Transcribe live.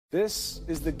This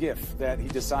is the gift that he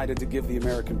decided to give the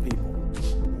American people.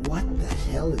 What the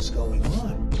hell is going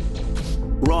on?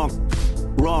 Wrong.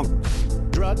 Wrong.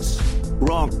 Drugs.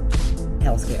 Wrong.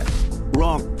 Healthcare.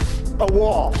 Wrong. A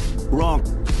wall. Wrong.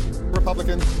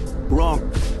 Republicans. Wrong.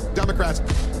 Democrats.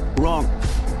 Wrong.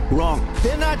 Wrong.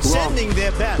 They're not sending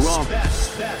their best. Wrong.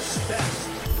 Best.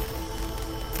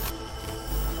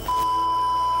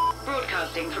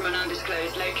 Broadcasting from an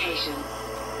undisclosed location.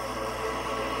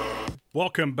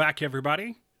 Welcome back,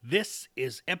 everybody. This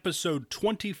is episode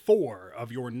 24 of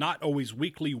your Not Always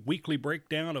weekly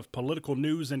breakdown of political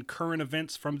news and current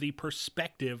events from the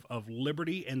perspective of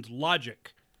liberty and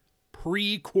logic,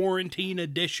 pre-quarantine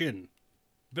edition.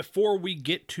 Before we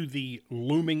get to the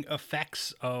looming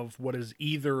effects of what is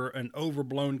either an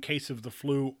overblown case of the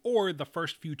flu or the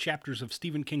first few chapters of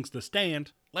Stephen King's The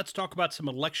Stand, let's talk about some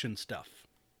election stuff.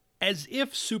 As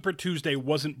if Super Tuesday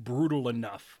wasn't brutal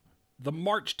enough, the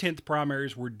March 10th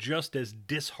primaries were just as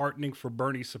disheartening for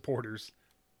Bernie supporters.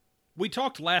 We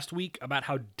talked last week about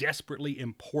how desperately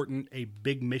important a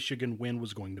big Michigan win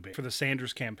was going to be for the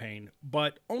Sanders campaign,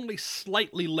 but only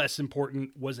slightly less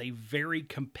important was a very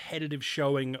competitive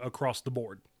showing across the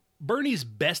board. Bernie's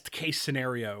best case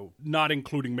scenario, not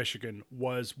including Michigan,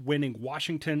 was winning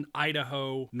Washington,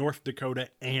 Idaho, North Dakota,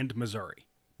 and Missouri.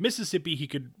 Mississippi he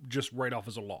could just write off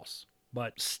as a loss,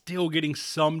 but still getting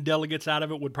some delegates out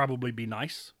of it would probably be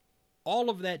nice. All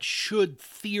of that should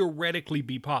theoretically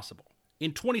be possible.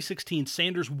 In 2016,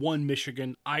 Sanders won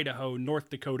Michigan, Idaho, North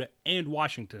Dakota, and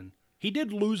Washington. He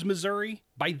did lose Missouri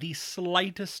by the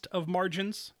slightest of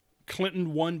margins.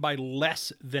 Clinton won by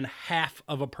less than half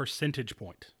of a percentage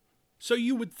point. So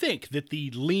you would think that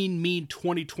the lean, mean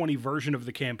 2020 version of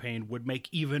the campaign would make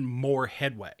even more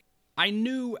headway. I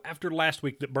knew after last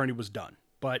week that Bernie was done,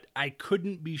 but I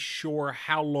couldn't be sure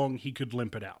how long he could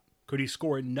limp it out. Could he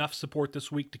score enough support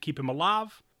this week to keep him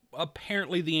alive?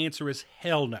 Apparently the answer is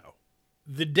hell no.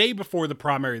 The day before the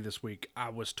primary this week, I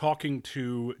was talking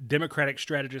to Democratic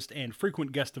strategist and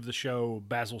frequent guest of the show,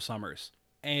 Basil Summers.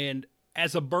 And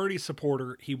as a Bernie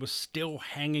supporter, he was still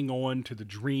hanging on to the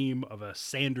dream of a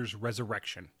Sanders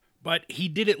resurrection. But he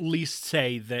did at least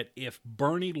say that if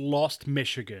Bernie lost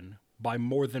Michigan by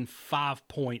more than 5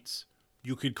 points,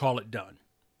 you could call it done.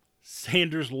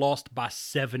 Sanders lost by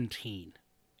 17.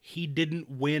 He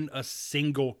didn't win a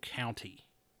single county.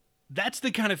 That's the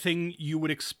kind of thing you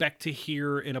would expect to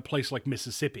hear in a place like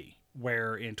Mississippi,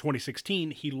 where in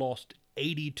 2016 he lost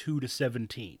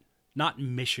 82-17, not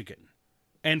Michigan.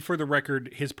 And for the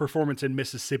record, his performance in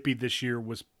Mississippi this year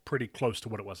was pretty close to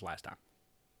what it was last time.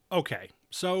 Okay,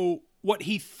 so what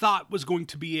he thought was going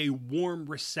to be a warm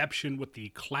reception with the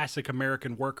classic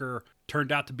American worker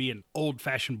turned out to be an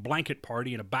old-fashioned blanket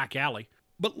party in a back alley.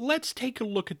 But let's take a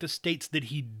look at the states that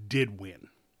he did win.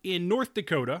 In North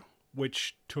Dakota,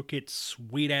 which took its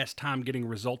sweet-ass time getting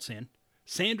results in,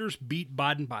 Sanders beat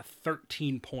Biden by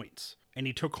 13 points, and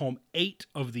he took home 8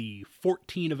 of the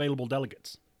 14 available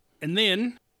delegates. And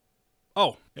then,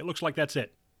 it looks like that's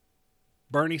it.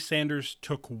 Bernie Sanders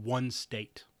took one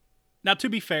state. Now, to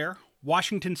be fair,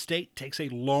 Washington State takes a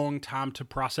long time to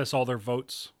process all their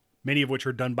votes, many of which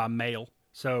are done by mail,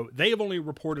 so they have only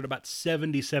reported about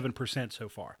 77% so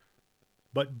far.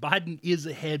 But Biden is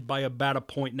ahead by about 1.5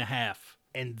 points,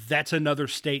 and that's another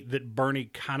state that Bernie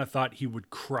kind of thought he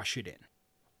would crush it in.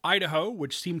 Idaho,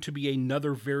 which seemed to be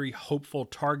another very hopeful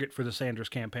target for the Sanders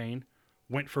campaign,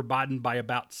 went for Biden by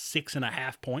about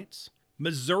 6.5 points.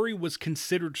 Missouri was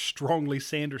considered strongly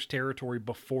Sanders territory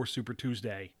before Super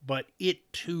Tuesday, but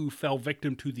it too fell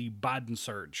victim to the Biden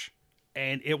surge.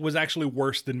 And it was actually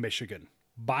worse than Michigan.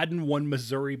 Biden won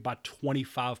Missouri by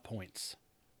 25 points.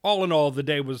 All in all, the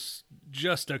day was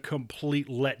just a complete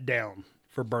letdown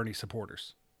for Bernie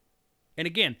supporters. And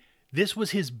again, this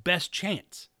was his best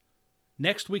chance.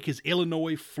 Next week is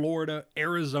Illinois, Florida,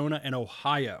 Arizona, and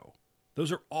Ohio.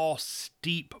 Those are all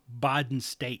steep Biden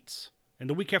states. And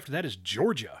the week after that is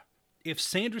Georgia. If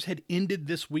Sanders had ended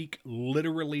this week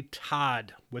literally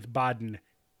tied with Biden,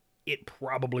 it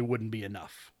probably wouldn't be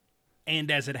enough.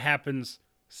 And as it happens,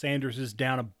 Sanders is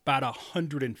down about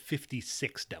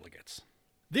 156 delegates.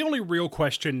 The only real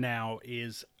question now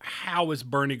is, how is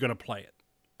Bernie going to play it?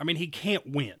 I mean, he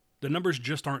can't win. The numbers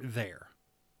just aren't there.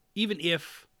 Even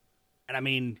if, and I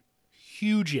mean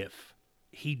huge if,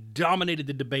 he dominated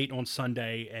the debate on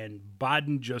Sunday and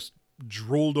Biden just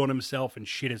drooled on himself and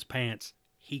shit his pants,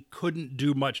 he couldn't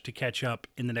do much to catch up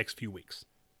in the next few weeks.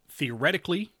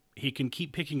 Theoretically, he can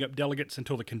keep picking up delegates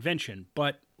until the convention,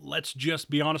 but let's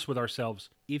just be honest with ourselves.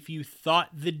 If you thought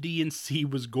the DNC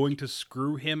was going to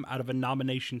screw him out of a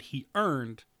nomination he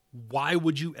earned, Why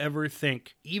would you ever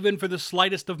think, even for the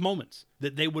slightest of moments,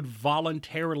 that they would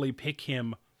voluntarily pick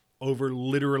him over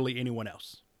literally anyone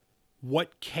else?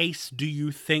 What case do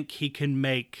you think he can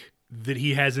make that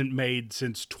he hasn't made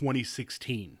since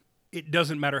 2016? It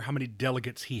doesn't matter how many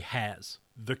delegates he has.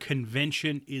 The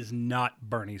convention is not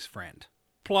Bernie's friend.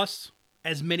 Plus,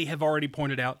 as many have already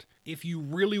pointed out, if you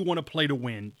really want to play to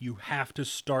win, you have to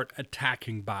start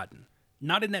attacking Biden.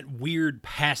 Not in that weird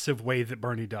passive way that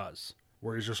Bernie does,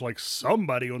 where he's just like,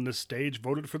 somebody on this stage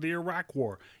voted for the Iraq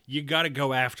War. You gotta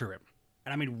go after him.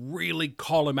 And I mean, really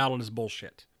call him out on his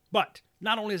bullshit. But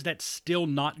not only is that still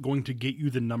not going to get you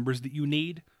the numbers that you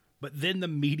need, but then the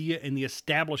media and the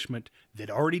establishment that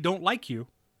already don't like you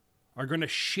are going to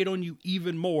shit on you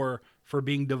even more for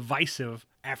being divisive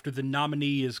after the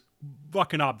nominee is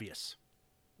fucking obvious.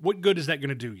 What good is that going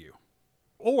to do you?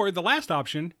 Or the last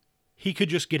option, he could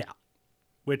just get out,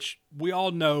 which we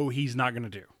all know he's not going to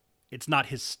do. It's not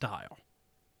his style.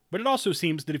 But it also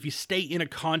seems that if you stay in a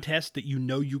contest that you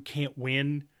know you can't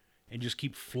win and just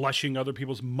keep flushing other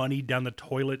people's money down the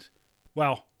toilet,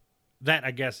 well, that,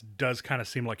 I guess, does kind of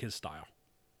seem like his style.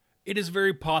 It is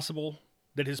very possible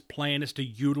that his plan is to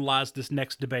utilize this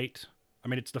next debate. I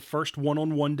mean, it's the first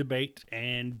one-on-one debate,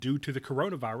 and due to the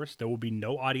coronavirus, there will be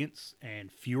no audience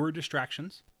and fewer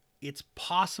distractions. It's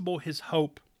possible his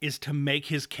hope is to make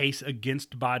his case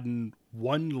against Biden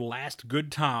one last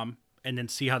good time and then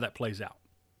see how that plays out.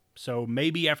 So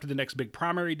maybe after the next big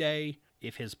primary day,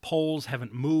 if his polls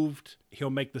haven't moved, he'll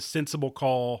make the sensible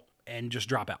call and just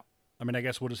drop out. I mean, I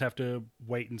guess we'll just have to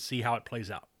wait and see how it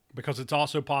plays out. Because it's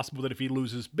also possible that if he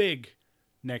loses big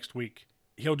next week,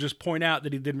 he'll just point out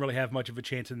that he didn't really have much of a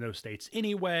chance in those states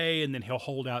anyway, and then he'll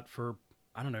hold out for,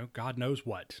 I don't know, God knows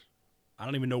what. I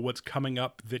don't even know what's coming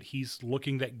up that he's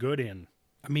looking that good in.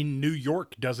 I mean, New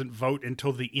York doesn't vote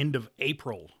until the end of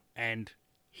April, and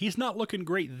he's not looking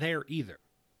great there either.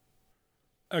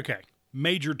 Okay,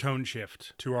 major tone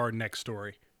shift to our next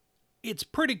story. It's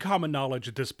pretty common knowledge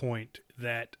at this point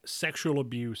that sexual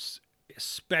abuse,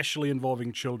 especially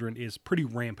involving children, is pretty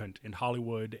rampant in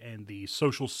Hollywood and the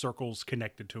social circles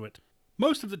connected to it.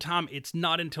 Most of the time, it's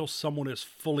not until someone is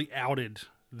fully outed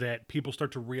that people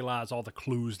start to realize all the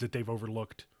clues that they've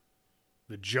overlooked.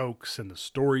 The jokes and the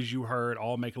stories you heard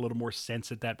all make a little more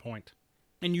sense at that point.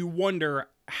 And you wonder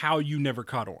how you never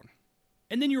caught on.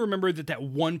 And then you remember that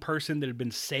one person that had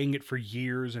been saying it for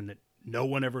years and that no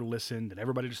one ever listened and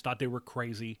everybody just thought they were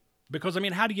crazy. Because, I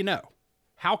mean, how do you know?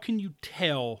 How can you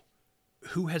tell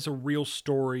who has a real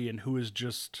story and who is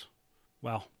just,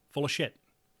 well, full of shit?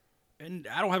 And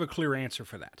I don't have a clear answer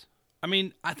for that. I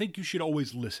mean, I think you should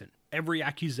always listen. Every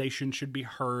accusation should be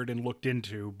heard and looked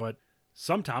into, but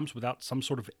sometimes without some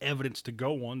sort of evidence to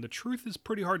go on, the truth is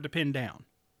pretty hard to pin down.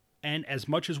 And as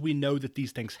much as we know that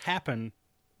these things happen,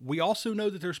 we also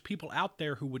know that there's people out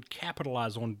there who would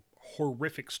capitalize on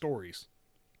horrific stories.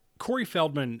 Corey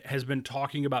Feldman has been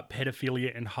talking about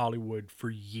pedophilia in Hollywood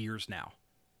for years now.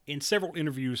 In several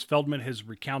interviews, Feldman has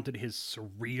recounted his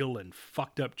surreal and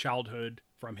fucked up childhood,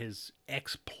 from his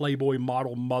ex-Playboy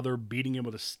model mother beating him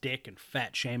with a stick and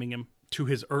fat-shaming him, to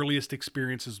his earliest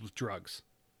experiences with drugs.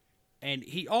 And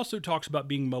he also talks about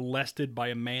being molested by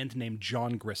a man named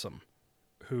John Grissom,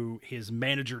 who his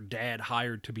manager dad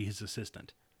hired to be his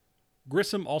assistant.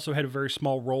 Grissom also had very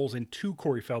small roles in 2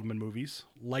 Corey Feldman movies,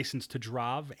 License to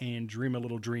Drive and Dream a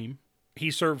Little Dream.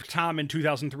 He served time in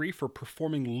 2003 for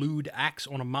performing lewd acts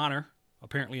on a minor,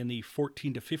 apparently in the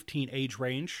 14 to 15 age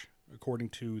range, according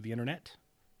to the internet.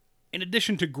 In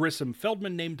addition to Grissom,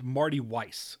 Feldman named Marty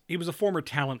Weiss. He was a former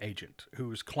talent agent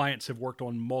whose clients have worked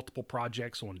on multiple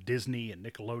projects on Disney and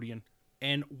Nickelodeon.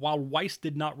 And while Weiss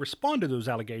did not respond to those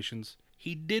allegations,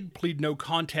 he did plead no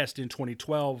contest in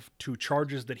 2012 to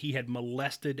charges that he had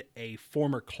molested a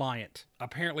former client,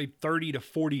 apparently 30 to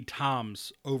 40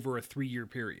 times over a 3-year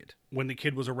period, when the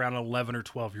kid was around 11 or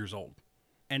 12 years old.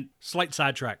 And slight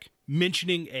sidetrack,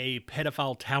 mentioning a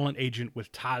pedophile talent agent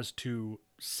with ties to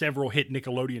several hit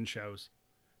Nickelodeon shows,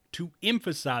 to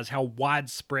emphasize how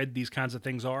widespread these kinds of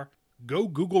things are, go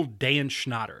Google Dan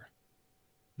Schneider.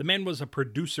 The man was a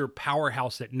producer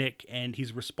powerhouse at Nick, and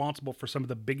he's responsible for some of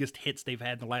the biggest hits they've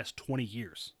had in the last 20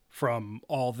 years. From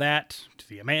All That, to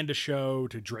The Amanda Show,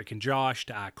 to Drake and Josh,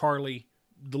 to iCarly.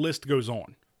 The list goes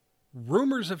on.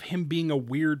 Rumors of him being a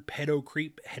weird pedo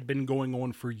creep had been going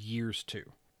on for years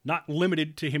too. Not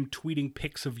limited to him tweeting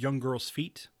pics of young girls'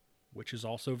 feet, which is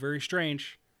also very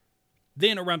strange.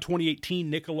 Then, around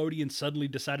 2018, Nickelodeon suddenly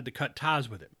decided to cut ties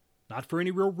with him. Not for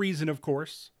any real reason, of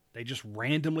course. They just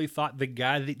randomly thought the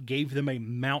guy that gave them a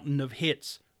mountain of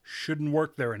hits shouldn't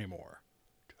work there anymore.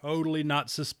 Totally not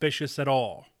suspicious at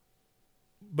all.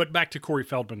 But back to Corey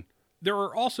Feldman. There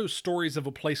are also stories of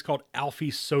a place called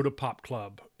Alfie's Soda Pop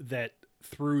Club that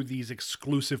threw these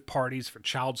exclusive parties for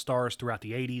child stars throughout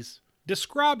the 80s.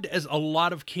 Described as a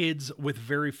lot of kids with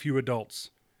very few adults,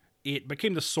 it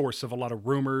became the source of a lot of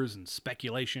rumors and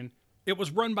speculation. It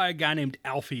was run by a guy named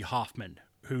Alfie Hoffman,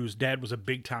 whose dad was a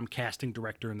big-time casting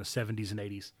director in the 70s and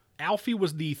 80s. Alfie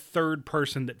was the third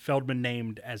person that Feldman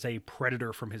named as a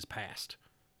predator from his past.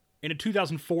 In a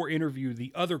 2004 interview,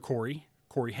 the other Corey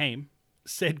Haim,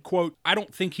 said, quote, "I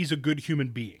don't think he's a good human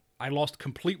being. I lost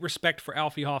complete respect for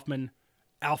Alfie Hoffman.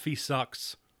 Alfie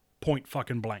sucks. Point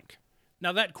fucking blank."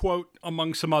 Now that quote,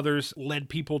 among some others, led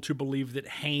people to believe that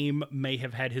Haim may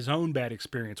have had his own bad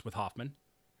experience with Hoffman.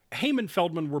 Haim and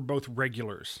Feldman were both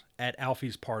regulars at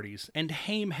Alfie's parties, and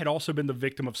Haim had also been the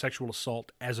victim of sexual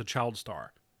assault as a child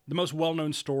star. The most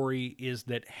well-known story is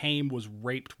that Haim was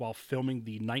raped while filming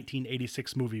the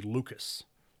 1986 movie Lucas.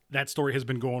 That story has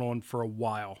been going on for a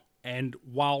while, and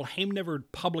while Haim never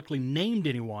publicly named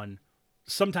anyone,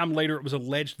 sometime later it was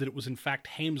alleged that it was in fact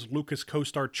Haim's Lucas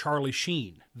co-star Charlie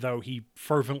Sheen, though he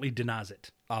fervently denies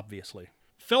it, obviously.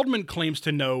 Feldman claims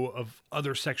to know of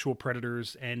other sexual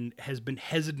predators and has been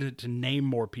hesitant to name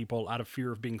more people out of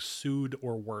fear of being sued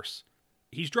or worse.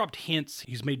 He's dropped hints,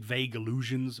 he's made vague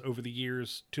allusions over the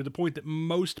years, to the point that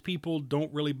most people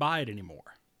don't really buy it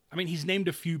anymore. I mean, he's named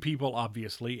a few people,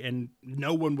 obviously, and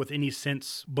no one with any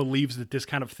sense believes that this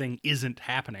kind of thing isn't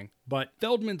happening. But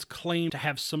Feldman's claim to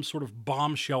have some sort of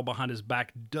bombshell behind his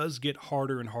back does get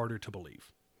harder and harder to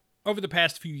believe. Over the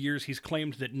past few years, he's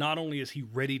claimed that not only is he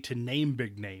ready to name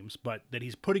big names, but that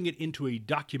he's putting it into a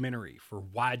documentary for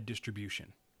wide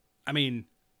distribution. I mean,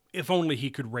 if only he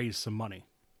could raise some money.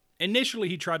 Initially,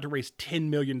 he tried to raise $10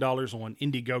 million on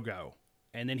Indiegogo,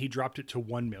 and then he dropped it to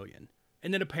 $1 million.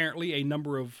 And then apparently a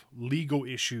number of legal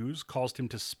issues caused him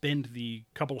to spend the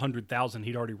couple $100,000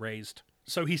 he'd already raised.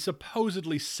 So he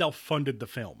supposedly self-funded the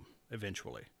film,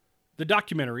 eventually. The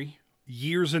documentary,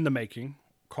 years in the making,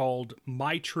 called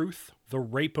My Truth, The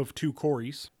Rape of Two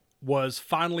Coreys, was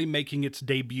finally making its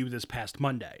debut this past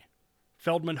Monday.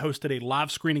 Feldman hosted a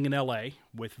live screening in LA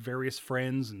with various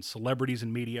friends and celebrities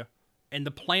and media, and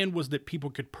the plan was that people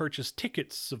could purchase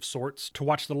tickets of sorts to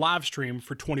watch the live stream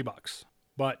for $20.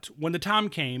 But when the time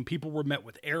came, people were met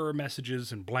with error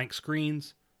messages and blank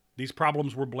screens. These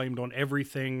problems were blamed on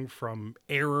everything from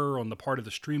error on the part of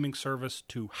the streaming service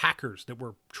to hackers that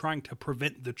were trying to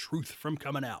prevent the truth from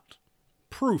coming out.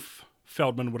 Proof,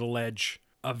 Feldman would allege,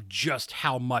 of just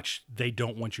how much they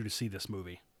don't want you to see this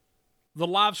movie. The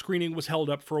live screening was held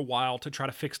up for a while to try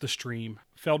to fix the stream.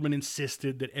 Feldman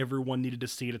insisted that everyone needed to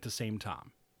see it at the same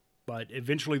time. But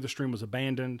eventually the stream was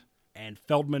abandoned, and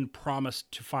Feldman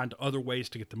promised to find other ways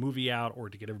to get the movie out or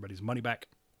to get everybody's money back.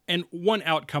 And one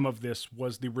outcome of this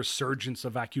was the resurgence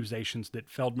of accusations that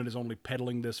Feldman is only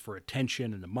peddling this for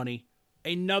attention and the money.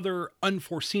 Another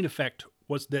unforeseen effect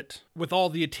was that with all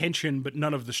the attention but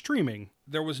none of the streaming,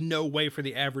 there was no way for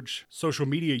the average social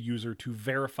media user to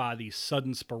verify these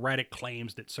sudden sporadic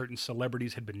claims that certain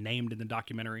celebrities had been named in the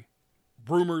documentary.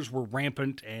 Rumors were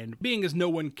rampant, and being as no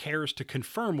one cares to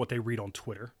confirm what they read on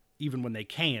Twitter, even when they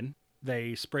can,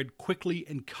 they spread quickly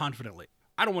and confidently.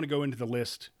 I don't want to go into the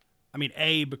list. I mean,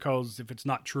 A, because if it's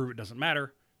not true, it doesn't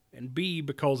matter, and B,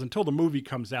 because until the movie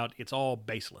comes out, it's all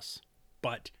baseless.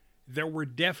 But there were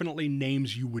definitely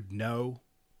names you would know,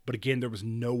 but again, there was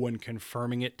no one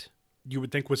confirming it. You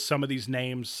would think with some of these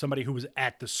names, somebody who was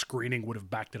at the screening would have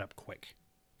backed it up quick.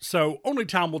 So only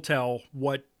time will tell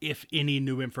what, if any,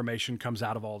 new information comes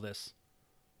out of all this.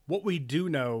 What we do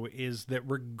know is that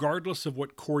regardless of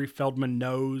what Corey Feldman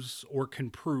knows or can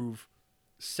prove,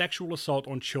 sexual assault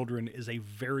on children is a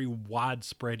very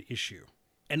widespread issue.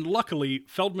 And luckily,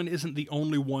 Feldman isn't the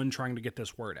only one trying to get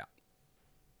this word out.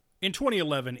 In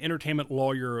 2011, entertainment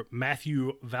lawyer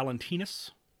Matthew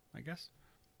Valentinus,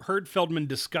 heard Feldman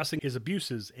discussing his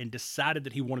abuses and decided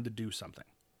that he wanted to do something.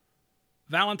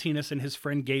 Valentinus and his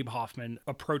friend Gabe Hoffman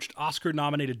approached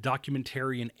Oscar-nominated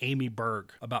documentarian Amy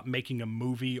Berg about making a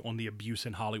movie on the abuse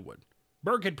in Hollywood.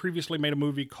 Berg had previously made a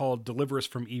movie called Deliver Us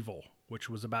from Evil, which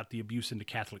was about the abuse in the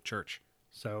Catholic Church,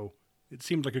 so it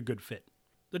seemed like a good fit.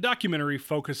 The documentary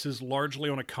focuses largely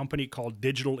on a company called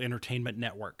Digital Entertainment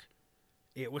Network.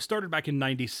 It was started back in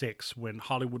 '96 when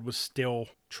Hollywood was still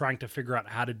trying to figure out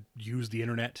how to use the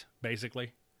internet,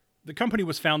 basically. The company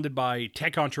was founded by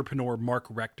tech entrepreneur Mark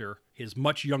Rector, his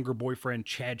much younger boyfriend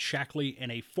Chad Shackley,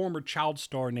 and a former child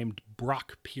star named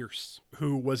Brock Pierce,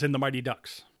 who was in The Mighty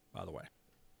Ducks, by the way.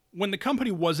 When the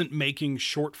company wasn't making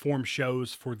short-form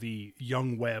shows for the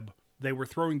young web, they were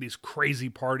throwing these crazy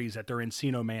parties at their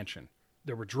Encino mansion.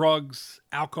 There were drugs,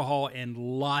 alcohol, and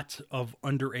lots of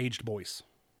underage boys.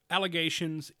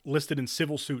 Allegations listed in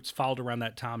civil suits filed around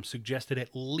that time suggested at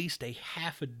least a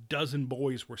half a dozen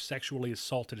boys were sexually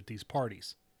assaulted at these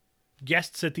parties.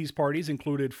 Guests at these parties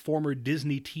included former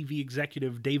Disney TV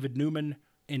executive David Newman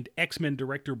and X-Men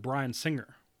director Bryan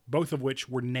Singer, both of which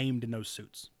were named in those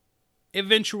suits.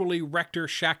 Eventually, Rector,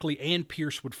 Shackley, and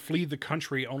Pierce would flee the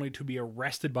country only to be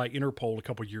arrested by Interpol a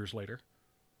couple years later.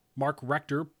 Mark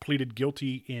Rector pleaded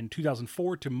guilty in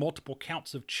 2004 to multiple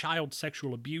counts of child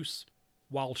sexual abuse,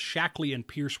 while Shackley and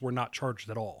Pierce were not charged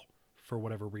at all, for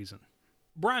whatever reason.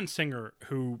 Bryan Singer,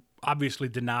 who obviously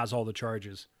denies all the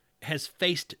charges, has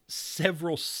faced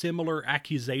several similar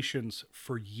accusations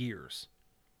for years.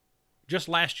 Just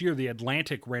last year, The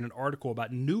Atlantic ran an article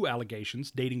about new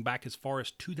allegations dating back as far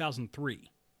as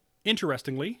 2003.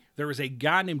 Interestingly, there is a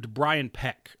guy named Brian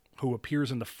Peck who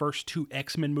appears in the first 2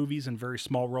 X-Men movies in very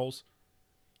small roles.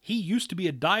 He used to be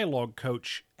a dialogue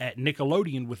coach at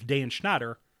Nickelodeon with Dan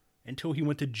Schneider until he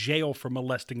went to jail for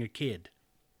molesting a kid.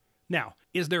 Now,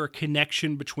 is there a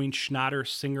connection between Schneider,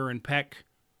 Singer, and Peck?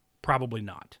 Probably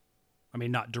not. I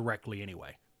mean, not directly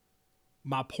anyway.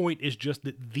 My point is just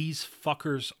that these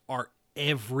fuckers are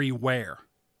everywhere.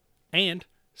 And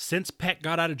since Peck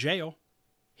got out of jail,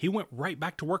 he went right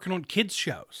back to working on kids'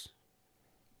 shows.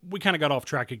 We kind of got off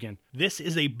track again. This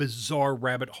is a bizarre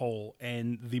rabbit hole,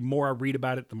 and the more I read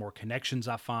about it, the more connections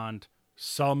I find.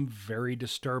 Some very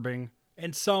disturbing,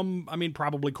 and some,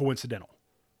 probably coincidental.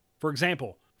 For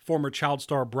example, former child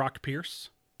star Brock Pierce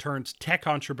turns tech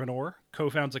entrepreneur,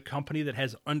 co-founds a company that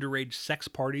has underage sex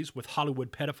parties with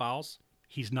Hollywood pedophiles.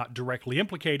 He's not directly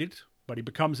implicated, but he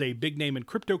becomes a big name in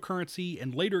cryptocurrency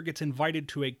and later gets invited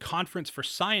to a conference for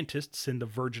scientists in the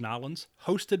Virgin Islands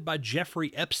hosted by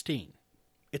Jeffrey Epstein.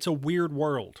 It's a weird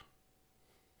world.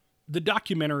 The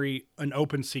documentary, An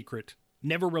Open Secret,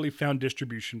 never really found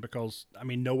distribution because,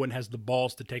 no one has the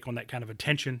balls to take on that kind of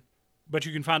attention. But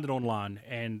you can find it online,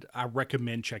 and I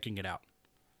recommend checking it out.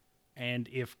 And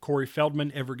if Corey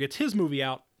Feldman ever gets his movie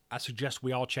out, I suggest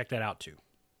we all check that out too.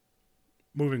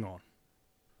 Moving on.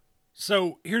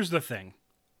 So, here's the thing.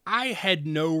 I had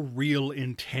no real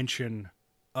intention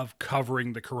of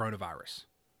covering the coronavirus.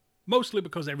 Mostly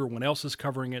because everyone else is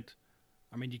covering it.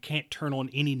 You can't turn on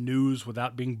any news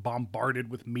without being bombarded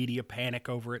with media panic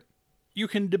over it. You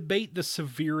can debate the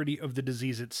severity of the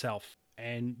disease itself,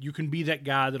 and you can be that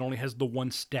guy that only has the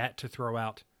one stat to throw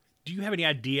out. Do you have any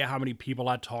idea how many people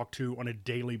I talk to on a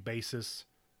daily basis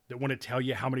that want to tell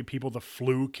you how many people the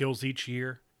flu kills each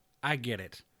year? I get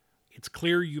it. It's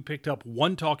clear you picked up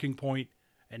one talking point,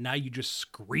 and now you just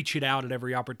screech it out at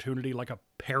every opportunity like a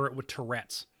parrot with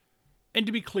Tourette's. And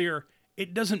to be clear,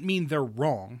 it doesn't mean they're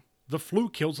wrong. The flu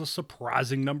kills a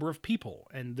surprising number of people,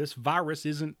 and this virus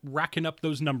isn't racking up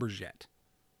those numbers yet.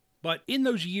 But in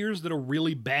those years that a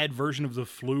really bad version of the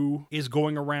flu is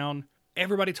going around,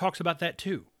 everybody talks about that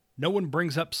too. No one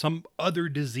brings up some other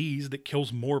disease that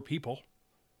kills more people.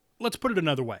 Let's put it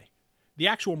another way. The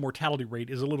actual mortality rate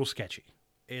is a little sketchy.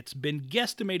 It's been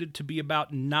guesstimated to be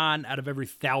about 9 out of every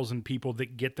 1,000 people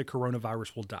that get the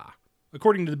coronavirus will die.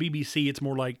 According to the BBC, it's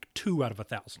more like 2 out of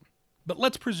 1,000. But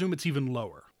let's presume it's even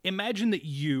lower. Imagine that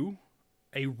you,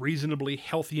 a reasonably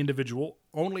healthy individual,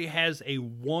 only has a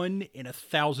 1 in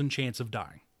 1,000 chance of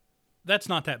dying. That's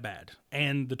not that bad,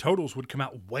 and the totals would come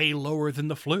out way lower than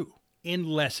the flu,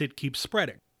 unless it keeps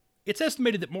spreading. It's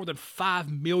estimated that more than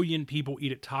 5 million people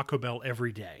eat at Taco Bell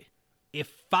every day. If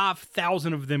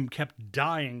 5,000 of them kept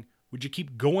dying, would you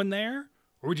keep going there?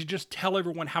 Or would you just tell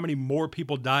everyone how many more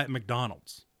people die at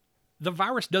McDonald's? The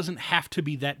virus doesn't have to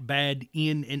be that bad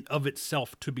in and of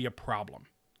itself to be a problem.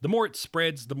 The more it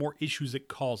spreads, the more issues it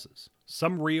causes.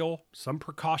 Some real, some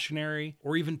precautionary,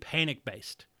 or even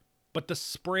panic-based. But the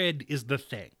spread is the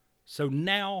thing. So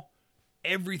now,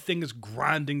 everything is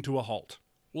grinding to a halt.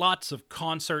 Lots of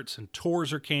concerts and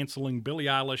tours are canceling. Billie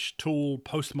Eilish, Tool,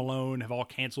 Post Malone have all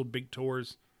canceled big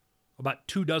tours. About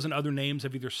 24 other names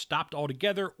have either stopped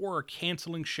altogether or are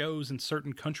canceling shows in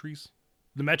certain countries.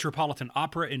 The Metropolitan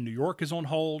Opera in New York is on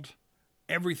hold.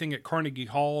 Everything at Carnegie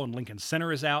Hall and Lincoln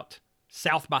Center is out.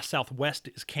 South by Southwest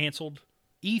is canceled.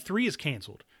 E3 is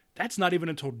canceled. That's not even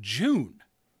until June.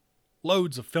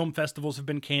 Loads of film festivals have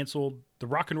been canceled. The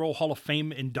Rock and Roll Hall of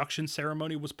Fame induction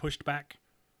ceremony was pushed back.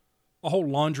 A whole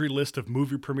laundry list of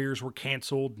movie premieres were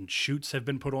canceled and shoots have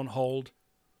been put on hold.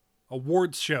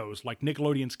 Awards shows like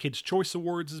Nickelodeon's Kids' Choice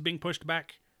Awards is being pushed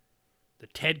back. The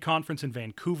TED conference in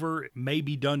Vancouver may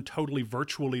be done totally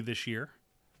virtually this year.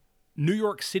 New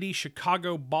York City,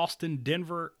 Chicago, Boston,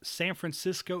 Denver, San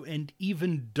Francisco, and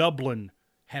even Dublin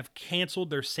have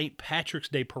canceled their St. Patrick's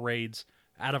Day parades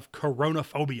out of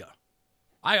coronaphobia.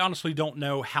 I honestly don't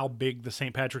know how big the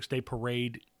St. Patrick's Day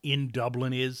parade in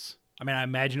Dublin is. I mean, I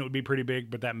imagine it would be pretty big,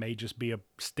 but that may just be a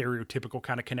stereotypical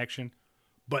kind of connection.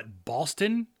 But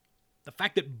Boston, the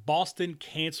fact that Boston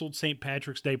canceled St.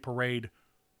 Patrick's Day parade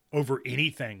over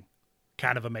anything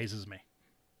kind of amazes me.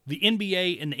 The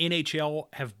NBA and the NHL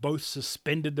have both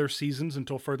suspended their seasons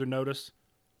until further notice.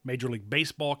 Major League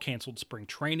Baseball canceled spring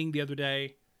training the other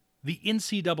day. The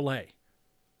NCAA,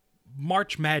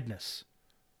 March Madness,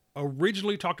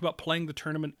 originally talked about playing the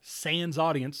tournament sans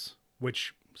audience,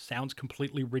 which sounds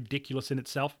completely ridiculous in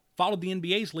itself, followed the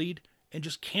NBA's lead and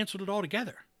just canceled it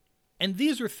altogether. And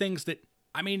these are things that,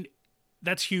 I mean,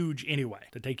 that's huge anyway,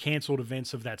 that they canceled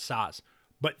events of that size.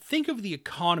 But think of the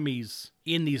economies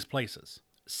in these places.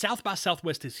 South by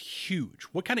Southwest is huge.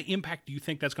 What kind of impact do you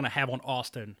think that's going to have on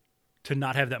Austin to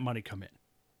not have that money come in?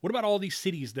 What about all these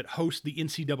cities that host the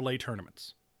NCAA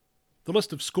tournaments? The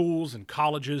list of schools and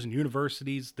colleges and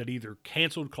universities that either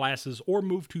canceled classes or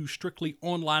moved to strictly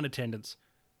online attendance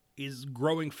is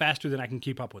growing faster than I can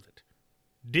keep up with it.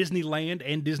 Disneyland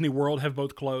and Disney World have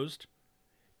both closed.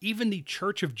 Even the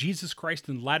Church of Jesus Christ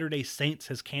and Latter-day Saints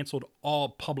has canceled all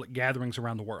public gatherings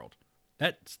around the world.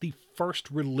 That's the first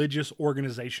religious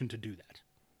organization to do that.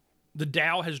 The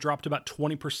Dow has dropped about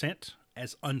 20%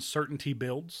 as uncertainty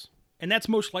builds, and that's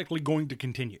most likely going to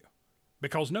continue.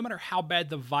 Because no matter how bad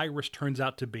the virus turns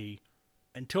out to be,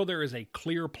 until there is a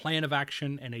clear plan of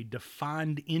action and a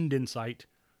defined end in sight,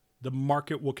 the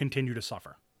market will continue to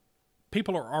suffer.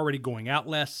 People are already going out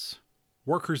less.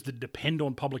 Workers that depend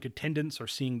on public attendance are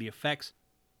seeing the effects.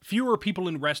 Fewer people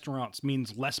in restaurants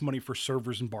means less money for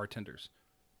servers and bartenders.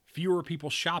 Fewer people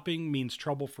shopping means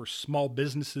trouble for small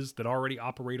businesses that already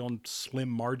operate on slim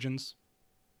margins.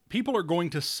 People are going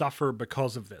to suffer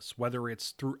because of this, whether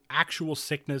it's through actual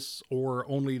sickness or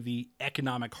only the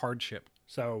economic hardship.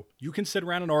 So you can sit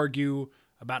around and argue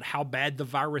about how bad the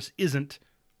virus isn't,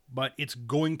 but it's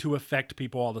going to affect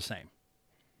people all the same.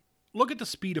 Look at the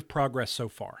speed of progress so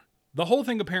far. The whole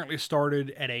thing apparently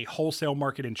started at a wholesale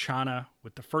market in China,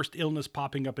 with the first illness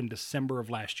popping up in December of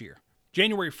last year.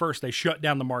 January 1st, they shut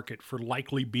down the market for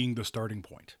likely being the starting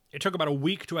point. It took about a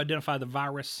week to identify the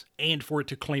virus and for it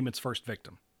to claim its first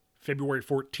victim. February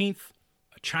 14th,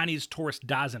 a Chinese tourist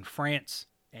dies in France,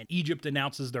 and Egypt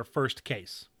announces their first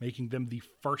case, making them the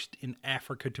first in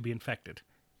Africa to be infected.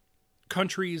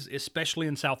 Countries, especially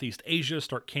in Southeast Asia,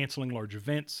 start canceling large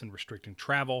events and restricting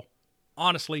travel.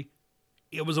 Honestly,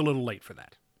 it was a little late for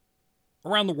that.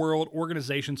 Around the world,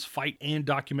 organizations fight and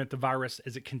document the virus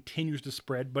as it continues to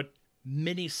spread, but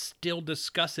many still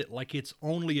discuss it like it's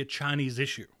only a Chinese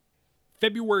issue.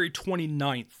 February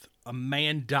 29th, a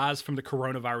man dies from the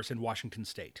coronavirus in Washington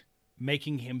state,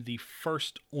 making him the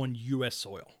first on U.S.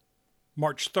 soil.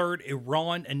 March 3rd,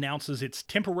 Iran announces it's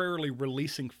temporarily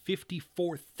releasing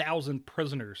 54,000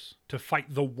 prisoners to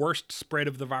fight the worst spread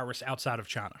of the virus outside of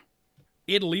China.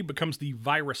 Italy becomes the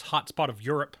virus hotspot of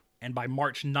Europe, and by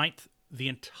March 9th, the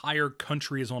entire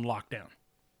country is on lockdown.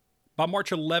 By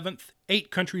March 11th,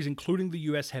 8 countries, including the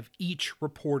U.S., have each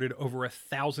reported over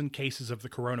 1,000 cases of the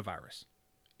coronavirus.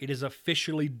 It is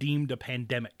officially deemed a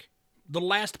pandemic. The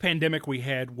last pandemic we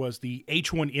had was the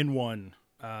H1N1,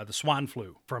 the swine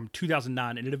flu, from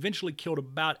 2009, and it eventually killed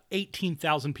about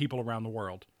 18,000 people around the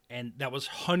world, and that was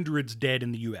hundreds dead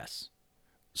in the U.S.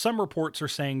 Some reports are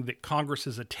saying that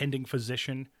Congress's attending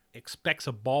physician expects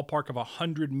a ballpark of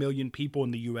 100 million people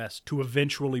in the U.S. to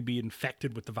eventually be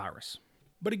infected with the virus.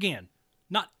 But again,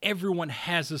 not everyone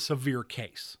has a severe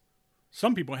case.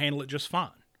 Some people handle it just fine.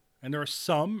 And there are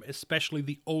some, especially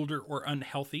the older or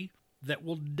unhealthy, that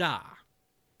will die.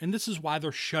 And this is why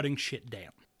they're shutting shit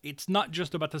down. It's not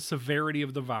just about the severity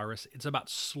of the virus, it's about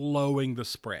slowing the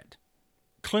spread.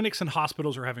 Clinics and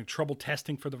hospitals are having trouble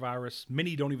testing for the virus.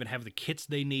 Many don't even have the kits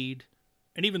they need.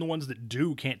 And even the ones that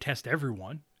do can't test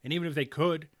everyone. And even if they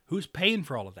could, who's paying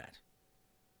for all of that?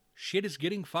 Shit is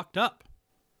getting fucked up.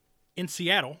 In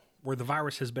Seattle, where the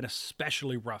virus has been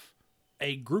especially rough,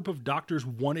 a group of doctors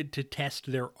wanted to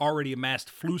test their already amassed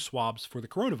flu swabs for the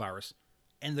coronavirus,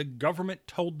 and the government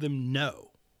told them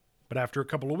no. But after a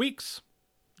couple of weeks,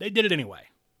 they did it anyway.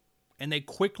 And they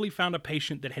quickly found a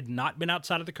patient that had not been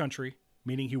outside of the country,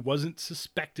 meaning he wasn't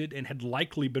suspected and had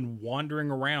likely been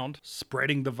wandering around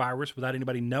spreading the virus without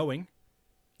anybody knowing.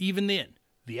 Even then,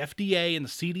 the FDA and the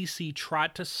CDC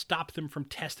tried to stop them from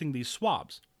testing these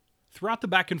swabs. Throughout the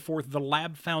back and forth, the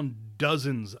lab found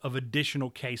dozens of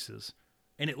additional cases,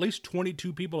 and at least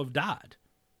 22 people have died.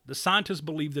 The scientists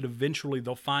believe that eventually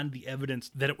they'll find the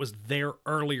evidence that it was there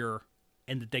earlier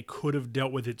and that they could have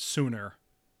dealt with it sooner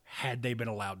had they been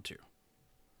allowed to.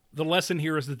 The lesson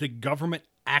here is that the government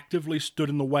actively stood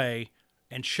in the way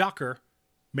and, shocker,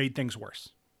 made things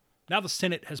worse. Now the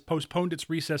Senate has postponed its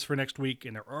recess for next week,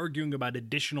 and they're arguing about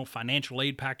additional financial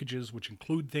aid packages, which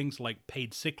include things like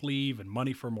paid sick leave and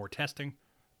money for more testing.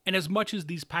 And as much as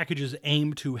these packages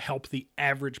aim to help the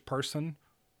average person,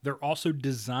 they're also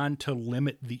designed to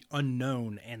limit the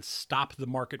unknown and stop the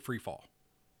market freefall.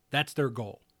 That's their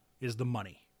goal, is the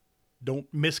money.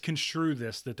 Don't misconstrue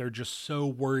this that they're just so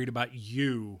worried about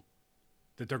you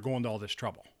that they're going to all this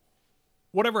trouble.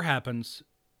 Whatever happens,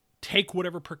 take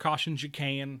whatever precautions you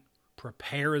can,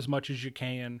 prepare as much as you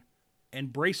can,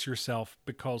 and brace yourself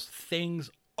because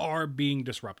things are being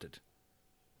disrupted.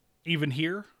 Even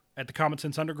here, at the Common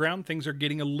Sense Underground, things are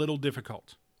getting a little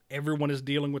difficult. Everyone is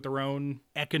dealing with their own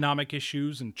economic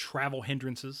issues and travel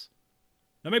hindrances.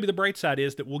 Now maybe the bright side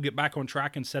is that we'll get back on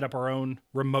track and set up our own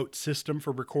remote system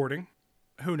for recording.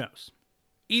 Who knows?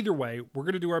 Either way, we're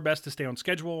going to do our best to stay on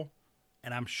schedule,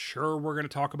 and I'm sure we're going to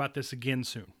talk about this again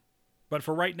soon. But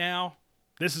for right now,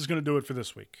 this is going to do it for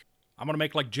this week. I'm going to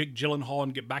make like Jake Gyllenhaal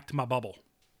and get back to my bubble.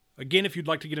 Again, if you'd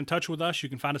like to get in touch with us, you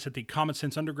can find us at the Common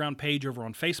Sense Underground page over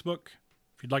on Facebook.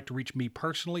 If you'd like to reach me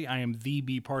personally, I am the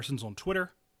B Parsons on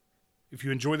Twitter. If you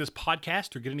enjoy this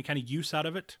podcast or get any kind of use out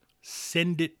of it,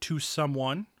 send it to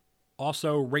someone.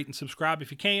 Also, rate and subscribe if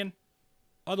you can.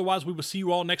 Otherwise, we will see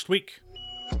you all next week.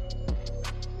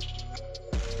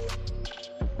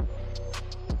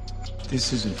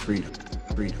 This isn't freedom.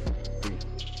 Freedom.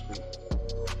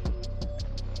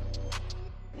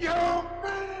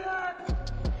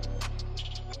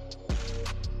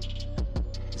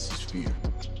 This is fear.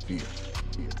 Fear.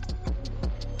 Fear.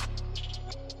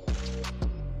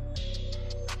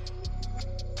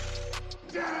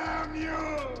 Damn you!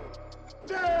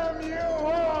 Damn you!